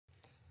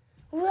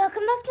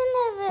Welcome back to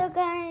another video,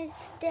 guys.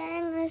 Today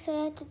I'm going to show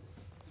you how to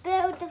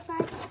build the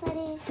Fancy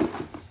Freddy's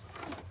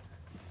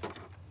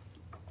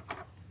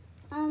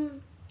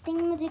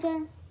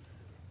thingamajigger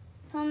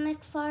from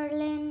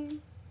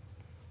MacFarlane.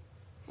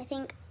 I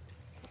think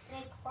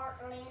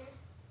MacFarlane.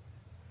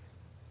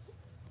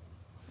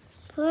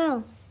 For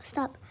real,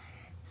 stop.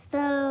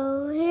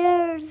 So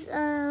here's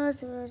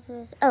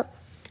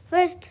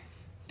first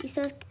you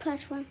start the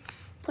platform,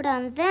 put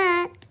on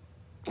that.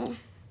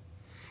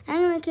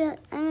 I'm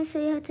gonna show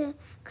you how to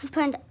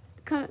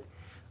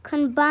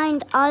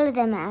combine all of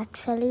them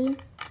actually.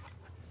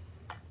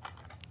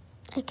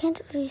 I can't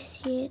really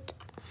see it.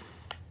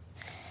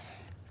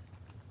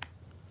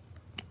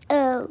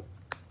 Okay,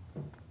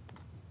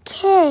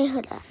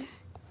 hold on.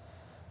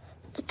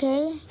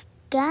 Okay,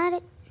 got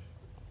it.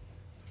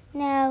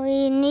 Now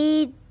we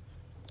need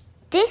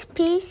this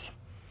piece.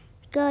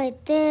 Go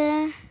right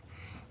there.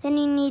 Then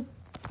you need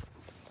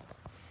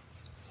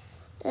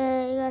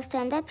you gotta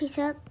stand that piece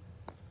up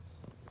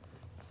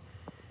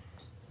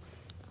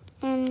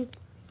and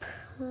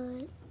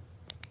put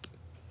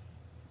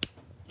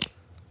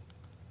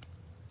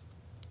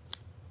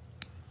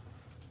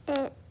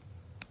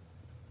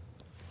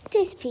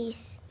this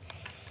piece.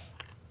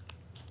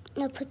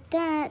 Now put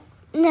that.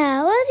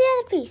 Now where's the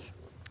other piece?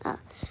 Oh,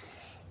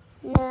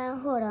 now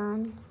hold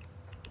on.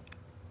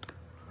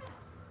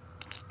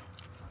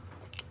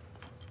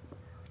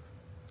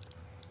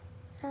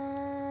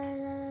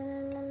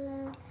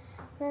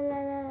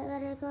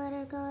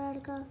 Let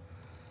it go.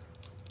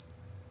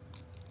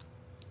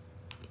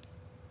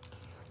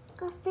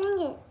 Go sing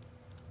it.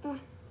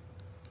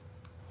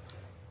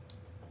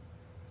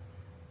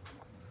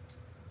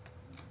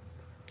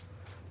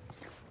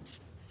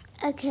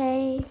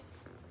 Okay.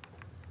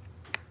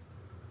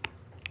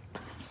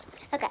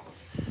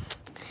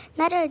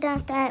 Now that we're done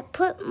with that,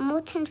 put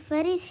Molten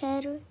Freddy's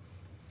head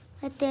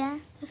right there,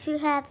 if you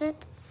have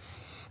it.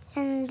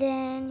 And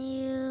then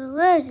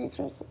where is it?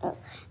 Oh,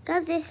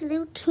 got this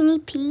little teeny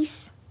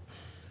piece.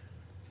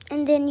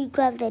 And then you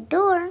grab the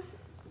door.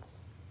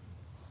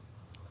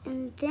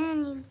 And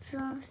then you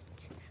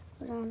just,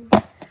 hold on.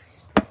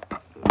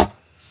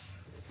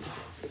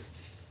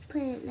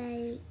 Put it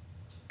like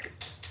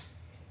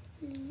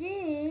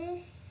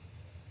this.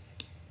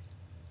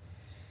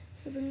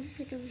 I'll bring this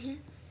head over here.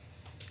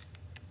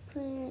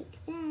 Put it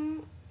like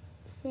that.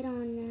 Fit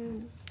on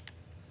now.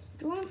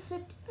 It won't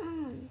fit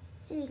on.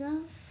 There you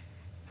go.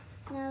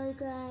 Now we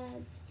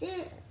grab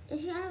this.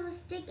 If you have a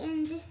stick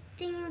and this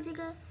thing will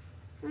go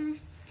on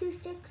 2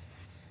 sticks.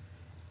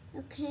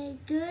 Okay,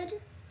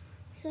 good.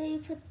 So you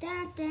put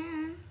that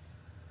there.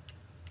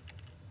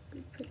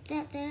 You put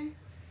that there.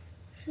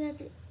 If you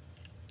have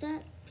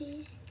that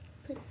piece,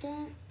 put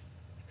that.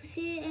 You can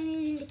see I'm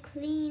using the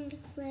cleaned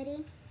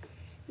Freddy.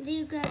 Then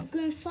you grab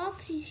Green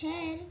Foxy's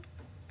head.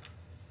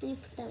 Then you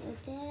put that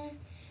right there.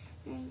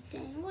 And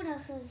then what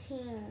else is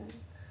here?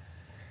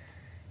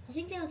 I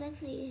think that was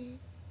actually it.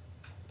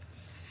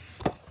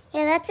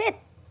 Yeah, that's it.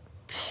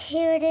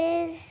 Here it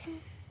is.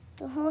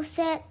 The whole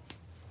set.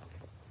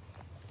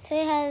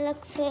 Show you how it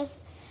looks with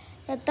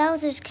the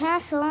Bowser's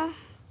Castle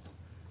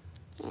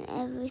and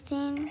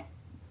everything.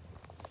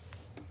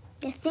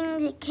 The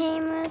things it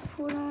came with.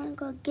 Hold on,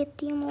 go get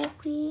them real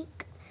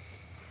quick.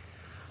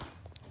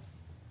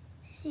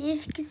 See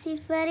if you can see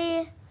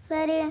Freddy.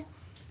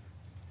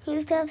 He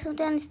used to have some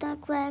down his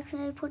stomach wax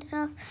and I put it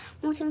off.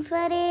 Molten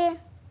Freddy.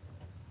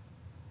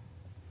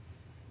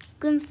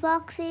 Grim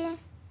Foxy.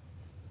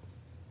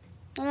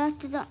 I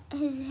left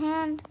his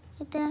hand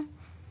right there.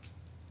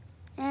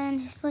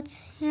 And his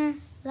foot's here,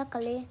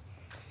 luckily.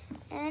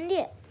 And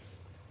yeah.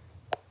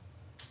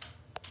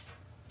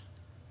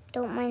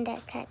 Don't mind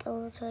that cat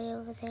all the way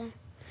over there.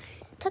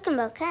 Talking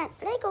about cat,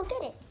 let me go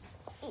get it.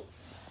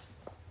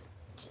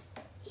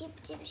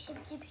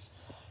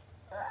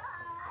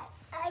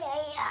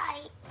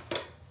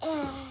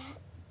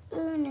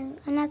 Oh no,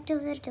 I knocked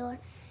over the door.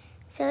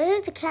 So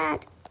here's the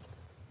cat.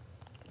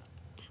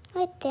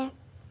 Right there.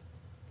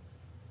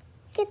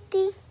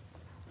 Kitty.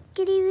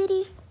 Kitty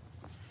witty.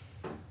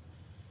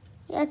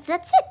 Yes,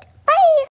 that's it.